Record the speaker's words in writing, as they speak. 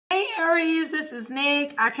Aries, this is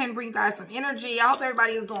Nick. I can bring you guys some energy. I hope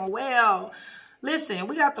everybody is doing well. Listen,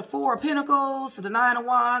 we got the Four of Pentacles, the Nine of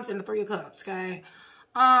Wands, and the Three of Cups, okay?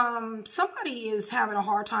 Somebody is having a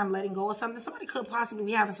hard time letting go of something. Somebody could possibly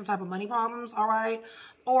be having some type of money problems, all right?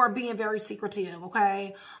 Or being very secretive,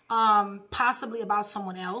 okay? Possibly about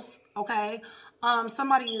someone else, okay?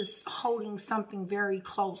 Somebody is holding something very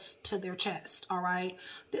close to their chest, all right?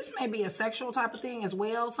 This may be a sexual type of thing as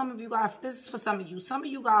well. Some of you guys, this is for some of you. Some of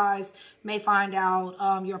you guys may find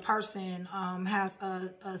out your person has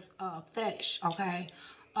a fetish, okay?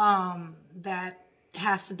 That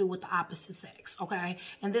has to do with the opposite sex, okay?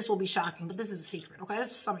 And this will be shocking, but this is a secret, okay?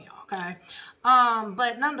 This is for some of y'all, okay?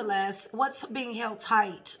 But nonetheless, what's being held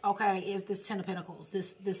tight, okay, is this Ten of Pentacles,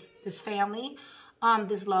 this family,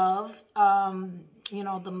 this love, you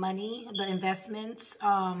know, the money, the investments,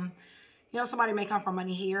 you know, somebody may come from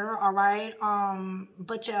money here, all right?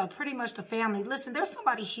 But yeah, pretty much the family. Listen, there's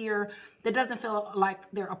somebody here that doesn't feel like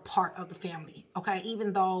they're a part of the family, okay?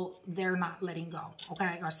 Even though they're not letting go,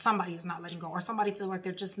 okay? Or somebody is not letting go. Or somebody feels like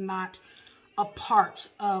they're just not a part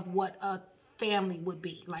of what a family would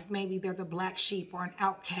be. Like maybe they're the black sheep or an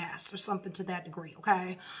outcast or something to that degree,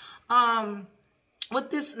 okay? With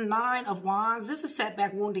this Nine of Wands, this is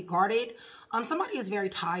setback, wounded, guarded. Somebody is very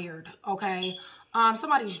tired, okay?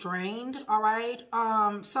 Somebody's drained, all right?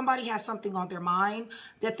 Somebody has something on their mind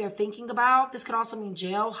that they're thinking about. This could also mean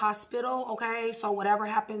jail, hospital, okay? So whatever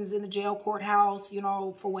happens in the jail, courthouse, you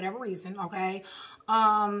know, for whatever reason, okay?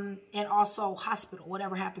 And also hospital,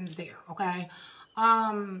 whatever happens there, okay?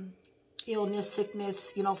 Illness,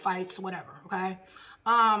 sickness, you know, fights, whatever, okay?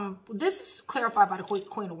 This is clarified by the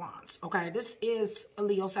Queen of Wands, okay? This is a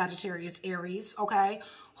Leo, Sagittarius, Aries, okay?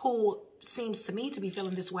 Who seems to me to be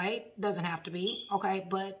feeling this way. Doesn't have to be, okay?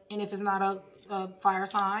 But, and if it's not a fire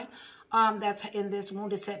sign, that's in this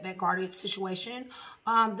wounded, setback, guarded situation,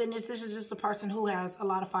 then this is just a person who has a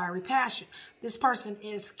lot of fiery passion. This person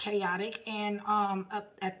is chaotic, and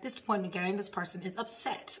at this point in the game, this person is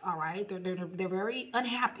upset, all right? They're very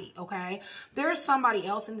unhappy, okay? There is somebody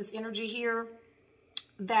else in this energy here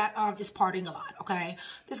that is partying a lot, okay?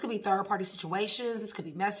 This could be third-party situations. This could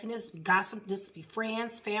be messiness, gossip. This could be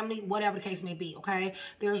friends, family, whatever the case may be, okay?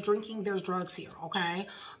 There's drinking, there's drugs here, okay?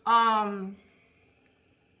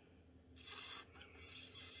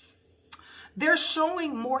 They're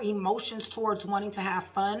showing more emotions towards wanting to have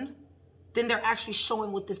fun than they're actually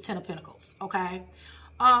showing with this Ten of Pentacles, okay?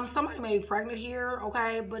 Somebody may be pregnant here,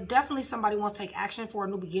 okay? But definitely somebody wants to take action for a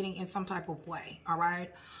new beginning in some type of way, all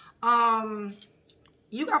right?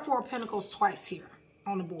 You got Four of Pentacles twice here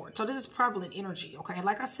on the board. So this is prevalent energy, okay?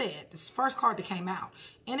 Like I said, this first card that came out.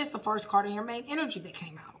 And it's the first card in your main energy that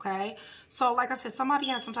came out, okay? So like I said, somebody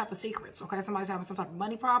has some type of secrets, okay? Somebody's having some type of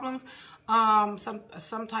money problems,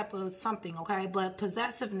 some type of something, okay? But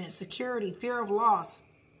possessiveness, security, fear of loss,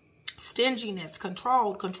 stinginess,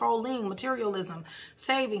 controlling, materialism,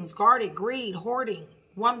 savings, guarded, greed, hoarding.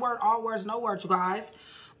 One word, all words, no words, you guys.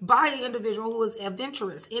 By an individual who is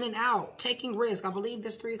adventurous, in and out, taking risk. I believe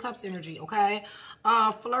this Three of Cups energy, okay?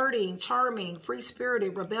 Flirting, charming,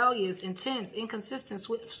 free-spirited, rebellious, intense, inconsistent,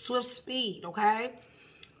 swift speed, okay?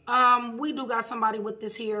 We do got somebody with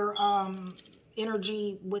this here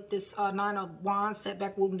energy with this Nine of Wands,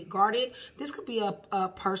 setback, wounded, guarded. This could be a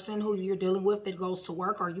person who you're dealing with that goes to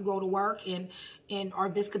work, or you go to work, or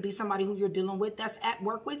this could be somebody who you're dealing with that's at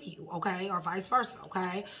work with you, okay, or vice versa,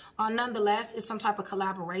 okay? Nonetheless, it's some type of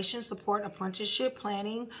collaboration, support, apprenticeship,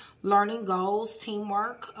 planning, learning, goals,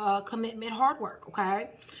 teamwork, commitment, hard work,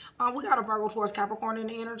 okay? We got a Virgo towards Capricorn in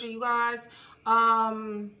the energy, you guys.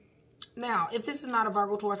 Now, if this is not a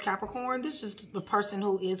Virgo towards Capricorn, this is the person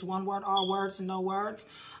who is one word, all words, no words.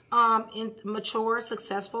 Mature,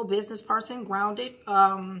 successful, business person, grounded,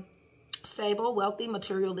 stable, wealthy,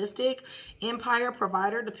 materialistic, empire,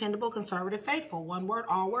 provider, dependable, conservative, faithful. One word,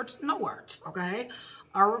 all words, no words, okay?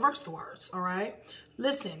 Or reverse the words, all right?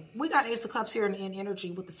 Listen, we got Ace of Cups here in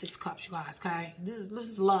energy with the Six of Cups, you guys, okay? This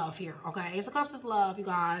is love here, okay? Ace of Cups is love, you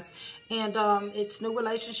guys. And it's new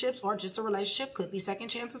relationships or just a relationship. Could be second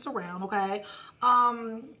chances around, okay?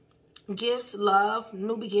 Gifts, love,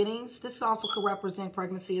 new beginnings. This also could represent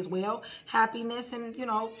pregnancy as well. Happiness and, you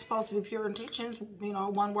know, supposed to be pure intentions. You know,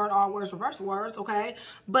 one word, all words, reverse words, okay?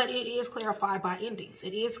 But it is clarified by endings.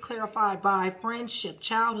 It is clarified by friendship,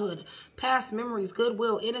 childhood, past memories,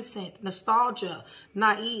 goodwill, innocence, nostalgia,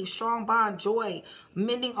 naive, strong bond, joy,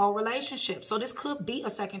 mending old relationships. So this could be a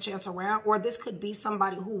second chance around, or this could be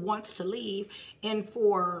somebody who wants to leave and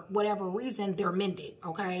for whatever reason they're mended,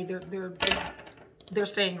 okay? They're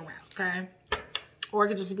staying around, okay? Or it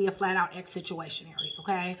could just be a flat out X situation, Aries,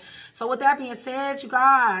 okay? So with that being said, you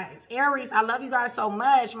guys, Aries, I love you guys so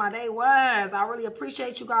much, my day ones. I really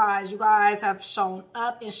appreciate you guys. You guys have shown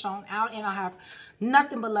up and shown out, and I have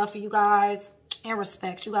nothing but love for you guys and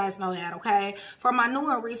respect. You guys know that, okay? For my new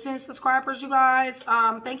and recent subscribers, you guys,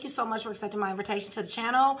 thank you so much for accepting my invitation to the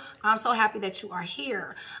channel. I'm so happy that you are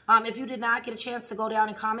here. If you did not get a chance to go down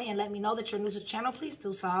and comment and let me know that you're new to the channel, please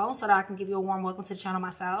do so that I can give you a warm welcome to the channel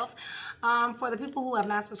myself. For the people who have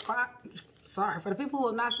not subscribed, for the people who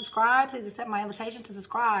have not subscribed, please accept my invitation to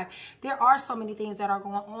subscribe. There are so many things that are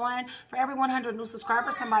going on. For every 100 new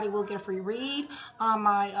subscribers, somebody will get a free read.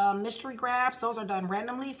 My mystery grabs, those are done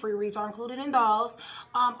randomly. Free reads are included in those.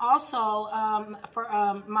 Also, for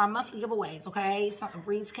my monthly giveaways, okay? Some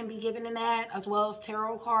reads can be given in that, as well as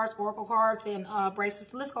tarot cards, oracle cards, and bracelets.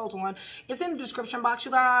 The list goes on. It's in the description box,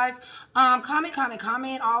 you guys. Comment.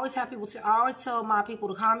 I always tell my people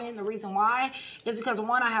to comment. The reason why is because,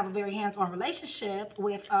 one, I have a very hands-on relationship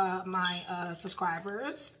with my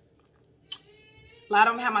subscribers. A lot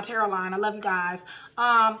of them have my tarot line. I love you guys.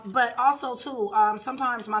 But also, too,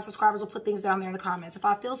 sometimes my subscribers will put things down there in the comments. If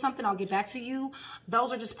I feel something, I'll get back to you.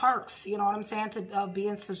 Those are just perks, you know what I'm saying, to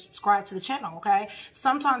being subscribed to the channel, okay?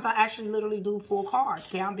 Sometimes I actually literally do pull cards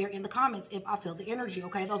down there in the comments if I feel the energy,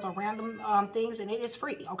 okay? Those are random things, and it is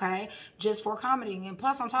free, okay? Just for commenting. And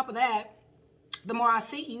plus, on top of that, the more I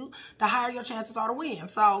see you, the higher your chances are to win.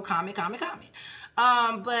 So comment. Yeah,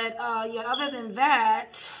 other than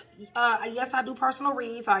that, yes, I do personal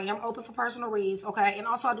reads. I am open for personal reads, okay? And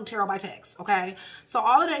also I do tarot by text, okay? So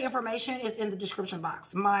all of that information is in the description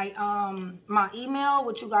box. My email,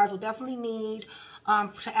 which you guys will definitely need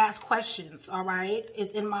to ask questions, all right,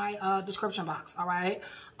 is in my description box, all right?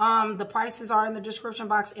 The prices are in the description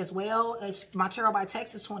box as well. As my tarot by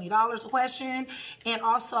text is $20 a question, and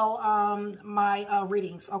also my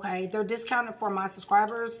readings, okay? They're discounted for my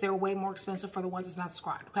subscribers. They're way more expensive for the ones that's not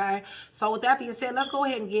subscribed, okay? So with that being said, let's go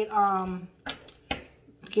ahead and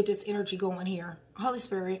get this energy going here. Holy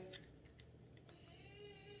Spirit,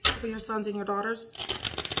 for your sons and your daughters.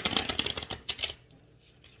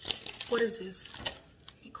 What is this?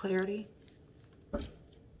 Clarity.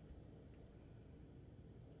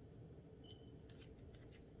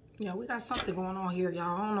 Yeah, we got something going on here,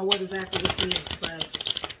 y'all. I don't know what exactly this is,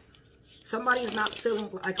 but somebody is not feeling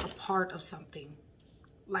like a part of something.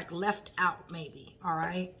 Like left out, maybe. All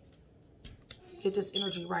right? Get this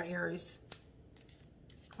energy right, Aries.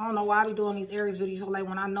 I don't know why I be doing these Aries videos so late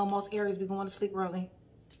when I know most Aries be going to sleep early.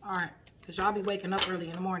 All right. Because y'all be waking up early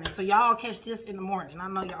in the morning. So y'all catch this in the morning. I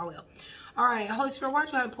know y'all will. All right. Holy Spirit,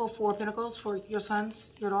 why'd you have to pull 4 Pentacles for your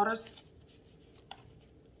sons, your daughters?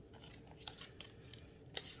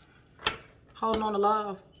 Holding on to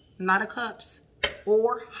love. Knight of Cups.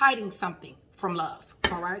 Or hiding something from love.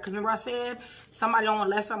 All right. Because remember I said somebody don't want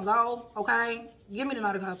to let something go. Okay. Give me the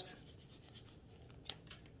Knight of Cups.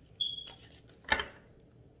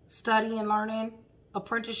 Study and learning.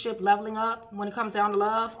 Apprenticeship, leveling up when it comes down to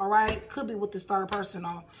love, all right? Could be with this third person,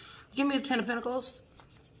 though. Give me the 10 of Pentacles,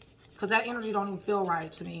 because that energy don't even feel right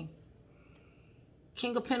to me.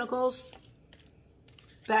 King of Pentacles,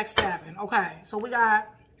 backstabbing. Okay, so we got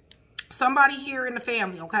somebody here in the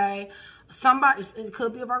family, okay? Somebody, it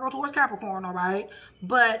could be a Virgo, Taurus, Capricorn, all right?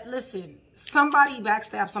 But listen, somebody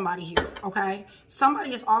backstabbed somebody here, okay?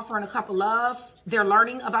 Somebody is offering a cup of love. They're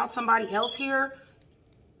learning about somebody else here.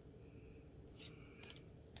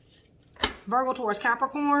 Virgo, Taurus,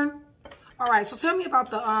 Capricorn. All right, so tell me about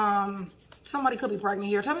the somebody could be pregnant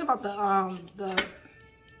here. Tell me about the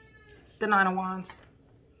 9 of Wands.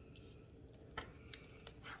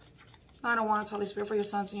 9 of Wands, Holy Spirit, for your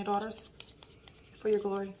sons and your daughters, for your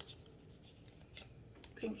glory.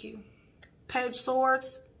 Thank you. Page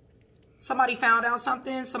Swords. Somebody found out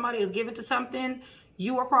something. Somebody is given to something.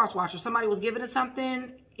 You are cross-watcher. Somebody was given to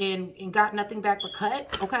something and got nothing back but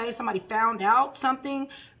cut. Okay, somebody found out something.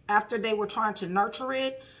 After they were trying to nurture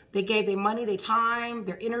it, they gave their money, their time,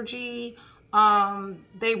 their energy.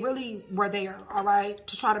 They really were there, all right,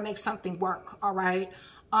 to try to make something work, all right?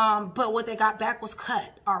 But what they got back was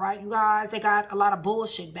cut, all right, you guys? They got a lot of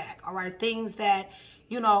bullshit back, all right? Things that,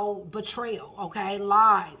 you know, betrayal, okay?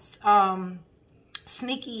 Lies,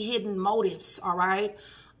 sneaky hidden motives, all right?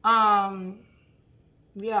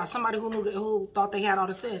 Yeah, somebody who thought they had all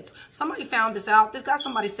the sense. Somebody found this out. This got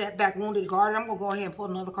somebody set back, wounded, guarded. I'm going to go ahead and pull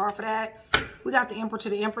another card for that. We got the Emperor to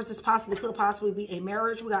the Empress. This could possibly be a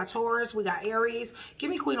marriage. We got Taurus. We got Aries. Give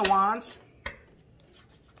me Queen of Wands.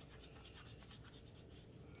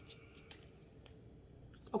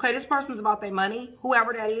 Okay, this person's about their money.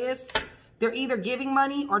 Whoever that is, They're either giving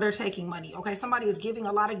money or they're taking money, okay? Somebody is giving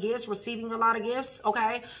a lot of gifts, receiving a lot of gifts,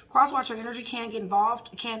 okay? Cross-watcher energy can get involved,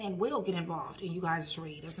 can and will get involved in you guys'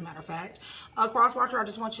 read, as a matter of fact. Cross-watcher, I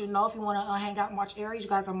just want you to know, if you want to hang out and watch Aries, you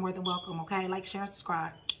guys are more than welcome, okay? Like, share, and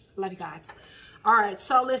subscribe. Love you guys. All right,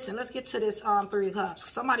 so listen, let's get to this Three of Cups.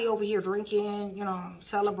 Somebody over here drinking, you know,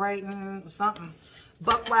 celebrating something.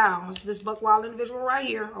 Buck Wild. This Buck Wild individual right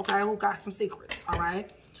here, okay, who got some secrets, all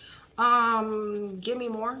right? Give me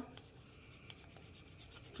more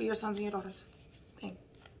for your sons and your daughters. Thank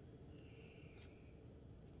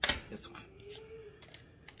you. This one.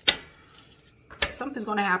 Something's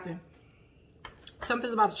going to happen.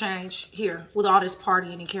 Something's about to change here with all this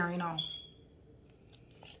partying and carrying on.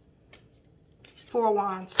 Four of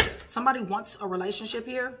Wands. Somebody wants a relationship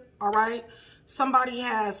here, all right? Somebody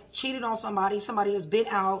has cheated on somebody. Somebody has been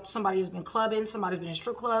out. Somebody has been clubbing. Somebody's been in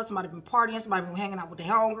strip clubs. Somebody's been partying. Somebody's been hanging out with their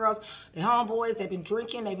homegirls, their homeboys. They've been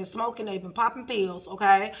drinking. They've been smoking. They've been popping pills,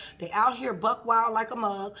 okay? They out here buck wild like a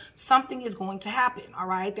mug. Something is going to happen, all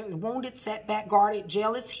right? They're wounded, setback, guarded.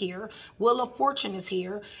 Jail is here. Wheel of Fortune is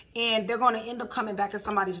here. And they're going to end up coming back in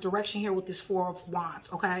somebody's direction here with this Four of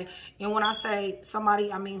Wands, okay? And when I say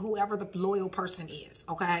somebody, I mean whoever the loyal person is,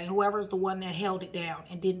 okay? Whoever's the one that held it down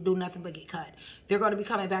and didn't do nothing but get cut. They're going to be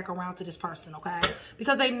coming back around to this person, okay?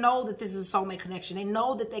 Because they know that this is a soulmate connection. They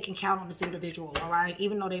know that they can count on this individual, all right?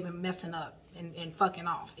 Even though they've been messing up and fucking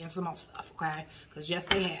off in some more stuff, okay? Because yes,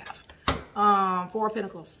 they have. Four of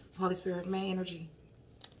Pentacles, Holy Spirit, main energy.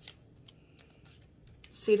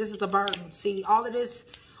 See, this is a burden. See, all this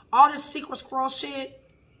secret scroll shit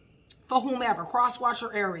for whomever,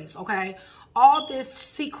 cross-watcher Aries, okay? All this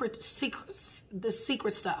secret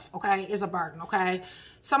stuff, okay, is a burden, okay?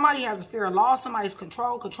 Somebody has a fear of loss. Somebody's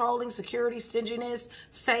controlling, security, stinginess,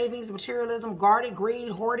 savings, materialism, guarded,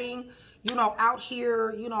 greed, hoarding, you know, out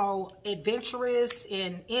here, you know, adventurous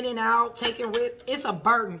and in and out, taking risk. It's a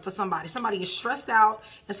burden for somebody. Somebody is stressed out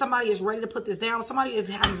and somebody is ready to put this down. Somebody is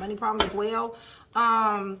having money problems as well.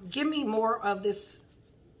 Give me more of this.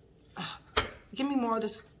 Give me more of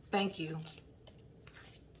this. Thank you.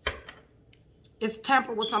 It's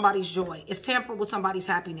tampered with somebody's joy. It's tampered with somebody's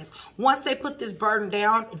happiness. Once they put this burden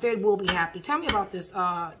down, they will be happy. Tell me about this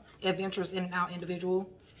adventurous in and out individual.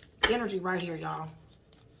 Energy right here, y'all.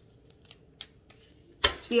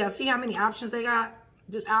 So yeah, see how many options they got?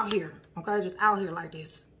 Just out here, okay? Just out here like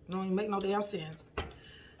this. Don't even make no damn sense.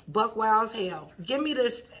 Buck wild as hell. Give me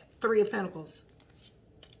this Three of Pentacles.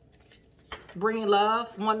 Bringing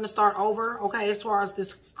love, wanting to start over, okay? As far as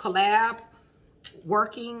this collab,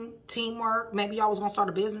 working, teamwork, maybe y'all was gonna start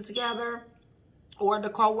a business together, or the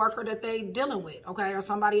co-worker that they dealing with, okay, or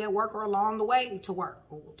somebody at work or along the way to work,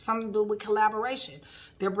 something to do with collaboration.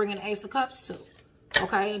 They're bringing Ace of Cups too,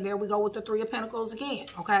 okay, and there we go with the Three of Pentacles again,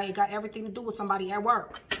 okay? It got everything to do with somebody at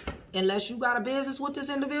work. Unless you got a business with this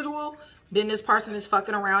individual, then this person is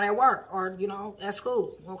fucking around at work or, you know, at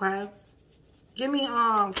school, okay? Give me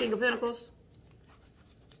King of Pentacles.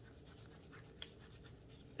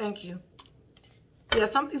 Thank you. Yeah,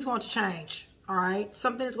 something's going to change, all right?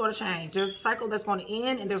 Something is going to change. There's a cycle that's going to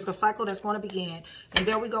end, and there's a cycle that's going to begin. And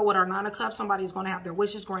there we go with our Nine of Cups. Somebody's going to have their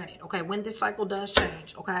wishes granted, okay, when this cycle does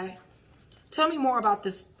change, okay? Tell me more about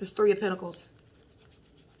this Three of Pentacles.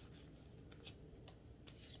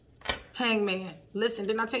 Hangman. Listen,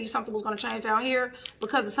 didn't I tell you something was going to change down here?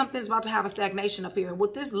 Because something's about to have a stagnation up here.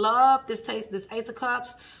 With this love, this Ace of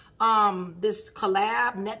Cups, this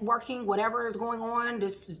collab, networking, whatever is going on,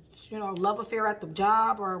 this, you know, love affair at the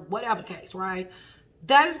job or whatever the case, right?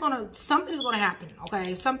 That is going to, something is going to happen,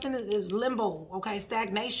 okay? Something is limbo, okay?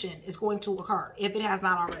 Stagnation is going to occur if it has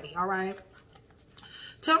not already, all right?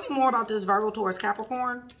 Tell me more about this Virgo, Taurus,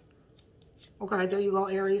 Capricorn. Okay, there you go,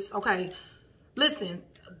 Aries. Okay, listen,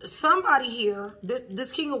 somebody here,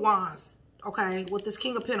 this King of Wands, okay, with this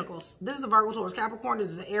King of Pentacles, this is a Virgo, Taurus, Capricorn,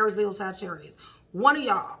 this is an Aries, Leo, Sagittarius. One of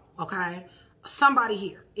y'all, okay, somebody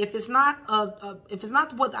here. If it's not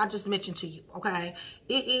what I just mentioned to you, okay,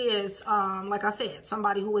 it is like I said,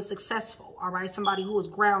 somebody who is successful, all right, somebody who is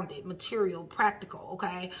grounded, material, practical,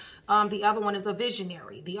 okay. The other one is a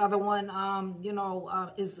visionary. The other one, you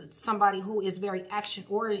know, is somebody who is very action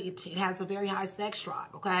oriented, has a very high sex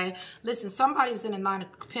drive, okay. Listen, somebody's in a nine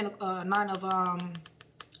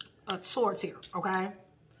of swords here, okay.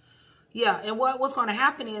 Yeah, and what's going to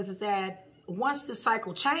happen is that once this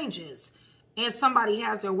cycle changes and somebody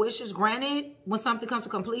has their wishes granted, when something comes to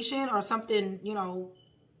completion or something, you know,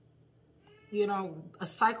 a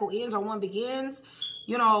cycle ends or one begins,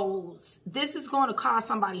 you know, this is going to cause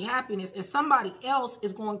somebody happiness and somebody else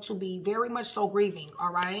is going to be very much so grieving,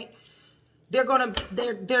 all right? they're gonna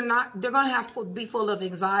be full of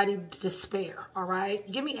anxiety, despair. All right,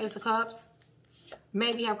 give me Ace of Cups.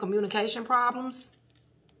 Maybe have communication problems.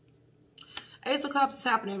 Ace of Cups is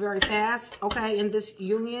happening very fast, okay, in this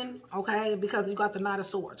union, okay, because you got the Knight of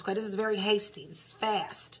Swords, okay? This is very hasty. This is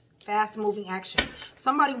fast. Fast-moving action.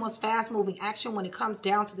 Somebody wants fast-moving action when it comes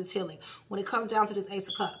down to this healing, when it comes down to this Ace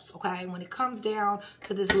of Cups, okay? When it comes down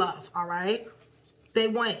to this love, all right? They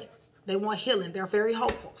want it. They want healing. They're very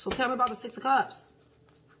hopeful. So tell me about the Six of Cups.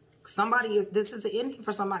 This is an ending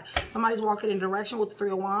for somebody. Somebody's walking in direction with the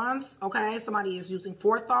Three of Wands, okay? Somebody is using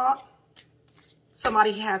forethought.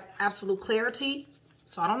 Somebody has absolute clarity.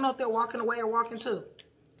 So I don't know if they're walking away or walking to.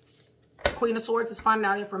 Queen of Swords is finding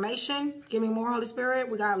out information. Give me more, Holy Spirit.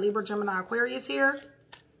 We got Libra, Gemini, Aquarius here.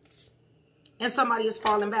 And somebody is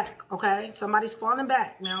falling back, okay? Somebody's falling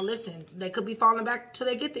back. Now, listen, they could be falling back till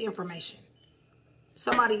they get the information.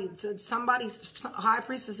 Somebody's High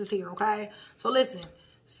Priestess is here, okay? So, listen.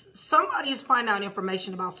 Somebody is finding out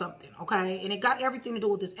information about something, okay? And it got everything to do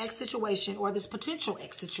with this X situation or this potential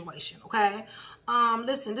X situation, okay?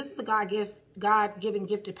 Listen, this is a God-given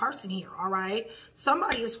gifted person here, all right?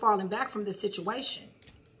 Somebody is falling back from this situation.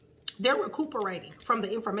 They're recuperating from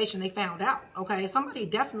the information they found out, okay? Somebody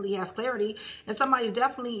definitely has clarity, and somebody's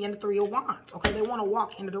definitely in the Three of Wands, okay? They want to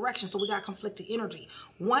walk in the direction, so we got conflicted energy.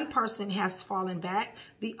 One person has fallen back.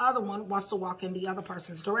 The other one wants to walk in the other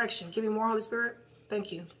person's direction. Give me more, Holy Spirit.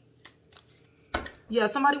 Thank you. Yeah,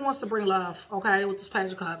 somebody wants to bring love, okay, with this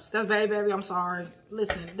Page of Cups. That's baby, I'm sorry.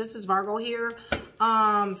 Listen, this is Virgo here.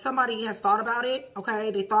 Somebody has thought about it, okay?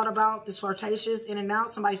 They thought about this flirtatious in and out.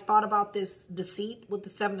 Somebody's thought about this deceit with the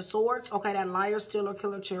Seven of Swords, okay? That liar, stealer,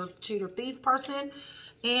 killer, cheater, thief person.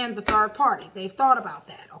 And the third party. They've thought about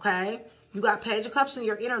that, okay? You got Page of Cups in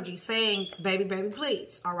your energy saying, baby,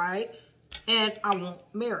 please, all right? And I want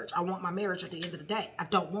marriage. I want my marriage at the end of the day. I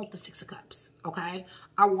don't want the Six of Cups, okay?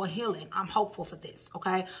 I want healing. I'm hopeful for this,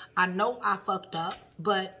 okay? I know I fucked up,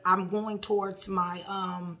 but I'm going towards my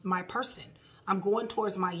my person. I'm going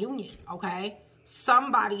towards my union, okay?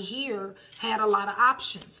 Somebody here had a lot of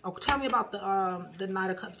options. Oh, tell me about the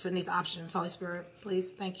Knight of Cups and these options, Holy Spirit,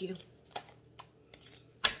 please. Thank you.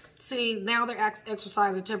 See, now they're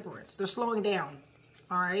exercising temperance. They're slowing down,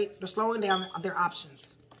 all right? They're slowing down their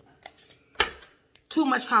options. Too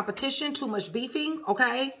much competition, too much beefing,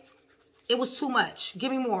 okay? It was too much. Give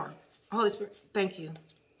me more. Holy Spirit, thank you.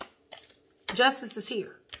 Justice is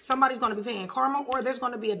here. Somebody's going to be paying karma, or there's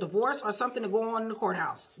going to be a divorce or something to go on in the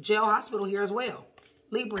courthouse. Jail, hospital here as well.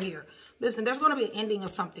 Libra here. Listen, there's going to be an ending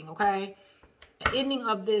of something, okay? An ending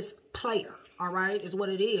of this player, all right, is what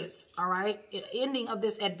it is, all right? An ending of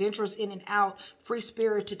this adventurous in and out, free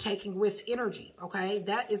spirit to taking risk energy, okay?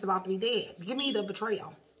 That is about to be dead. Give me the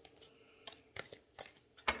betrayal.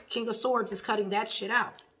 King of Swords is cutting that shit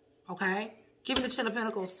out, okay? Give me the Ten of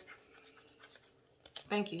Pentacles.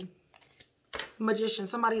 Thank you. Magician.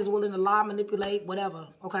 Somebody is willing to lie, manipulate, whatever,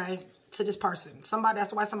 okay, to this person.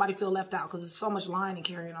 That's why somebody feel left out, because there's so much lying and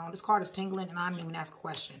carrying on. This card is tingling, and I didn't even ask a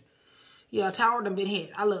question. Yeah, tower done been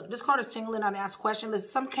hit. Look, this card is tingling. I didn't ask a question. Listen,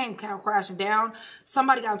 something came crashing down.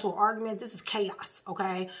 Somebody got into an argument. This is chaos,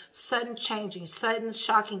 okay? Sudden changing, sudden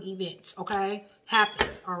shocking events, okay?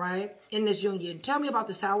 Happened, all right, in this union. Tell me about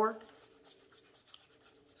this tower.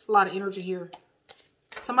 There's a lot of energy here.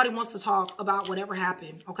 Somebody wants to talk about whatever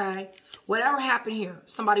happened, okay? Whatever happened here,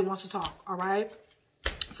 somebody wants to talk, all right?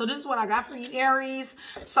 So this is what I got for you, Aries.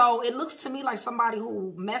 So it looks to me like somebody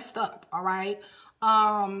who messed up, all right,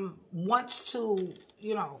 wants to,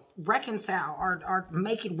 you know, reconcile or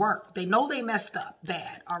make it work. They know they messed up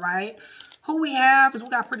bad, all right? Who we have is we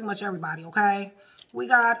got pretty much everybody, okay? We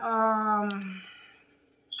got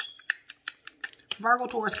Virgo,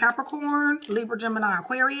 Taurus, Capricorn, Libra, Gemini,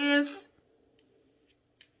 Aquarius.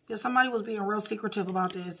 Yeah, somebody was being real secretive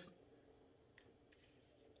about this.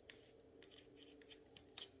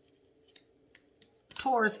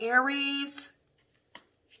 Taurus, Aries.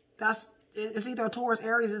 It's either Taurus,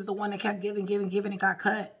 Aries is the one that kept giving and got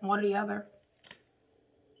cut. One or the other.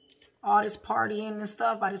 All this partying and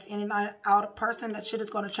stuff by this in and out person, that shit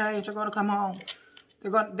is going to change. They're going to come home.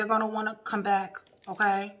 They're going to want to come back,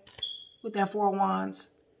 okay? With that Four of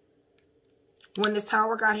Wands. When this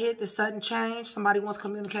tower got hit, this sudden change, somebody wants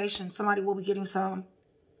communication. Somebody will be getting some.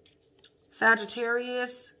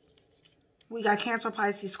 Sagittarius. We got Cancer,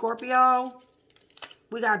 Pisces, Scorpio.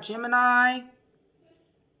 We got Gemini.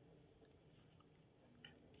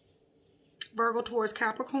 Virgo, Taurus,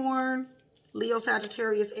 Capricorn. Leo,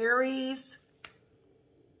 Sagittarius, Aries.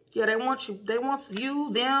 Yeah, they want you. They want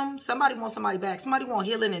you, them. Somebody wants somebody back. Somebody want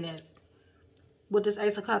healing in this. With this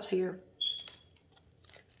Ace of Cups here.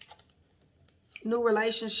 New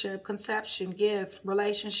relationship, conception, gift,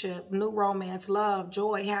 relationship, new romance, love,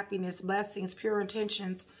 joy, happiness, blessings, pure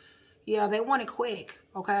intentions. Yeah, they want it quick,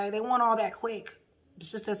 okay? They want all that quick.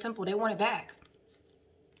 It's just that simple. They want it back.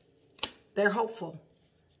 They're hopeful,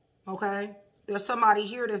 okay? There's somebody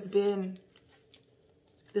here that's been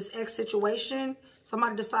this ex situation.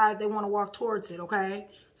 Somebody decided they want to walk towards it, okay?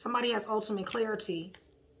 Somebody has ultimate clarity.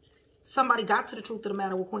 Somebody got to the truth of the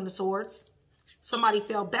matter with Queen of Swords. Somebody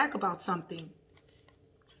fell back about something.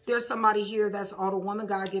 There's somebody here that's all the woman,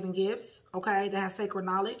 God-given gifts, okay? That has sacred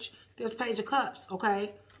knowledge. There's Page of Cups,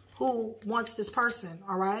 okay? Who wants this person,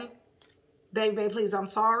 all right? Baby, baby, please, I'm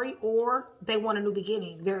sorry. Or they want a new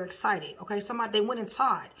beginning. They're excited, okay? Somebody, they went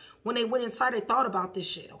inside. When they went inside, they thought about this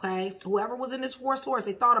shit, okay? So whoever was in this Four of Swords,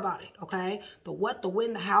 they thought about it, okay? The what, the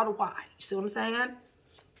when, the how, the why. You see what I'm saying?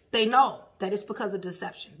 They know that it's because of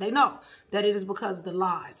deception. They know that it is because of the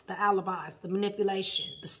lies, the alibis, the manipulation,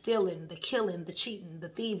 the stealing, the killing, the cheating, the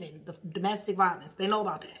thieving, the domestic violence. They know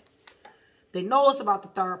about that. They know it's about the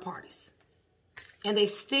third parties. And they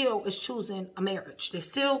still is choosing a marriage. They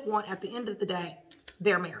still want, at the end of the day,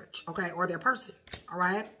 their marriage, okay? Or their person, all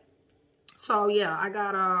right? So, yeah, I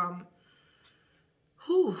got,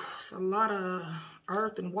 it's a lot of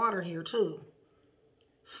earth and water here, too.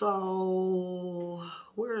 So,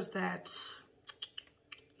 where's that?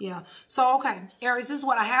 Yeah. So, okay, Aries, this is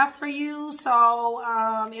what I have for you. So,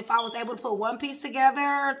 if I was able to put one piece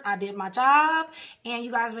together, I did my job. And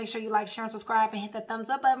you guys make sure you like, share, and subscribe, and hit that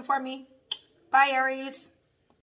thumbs up button for me. Bye, Aries.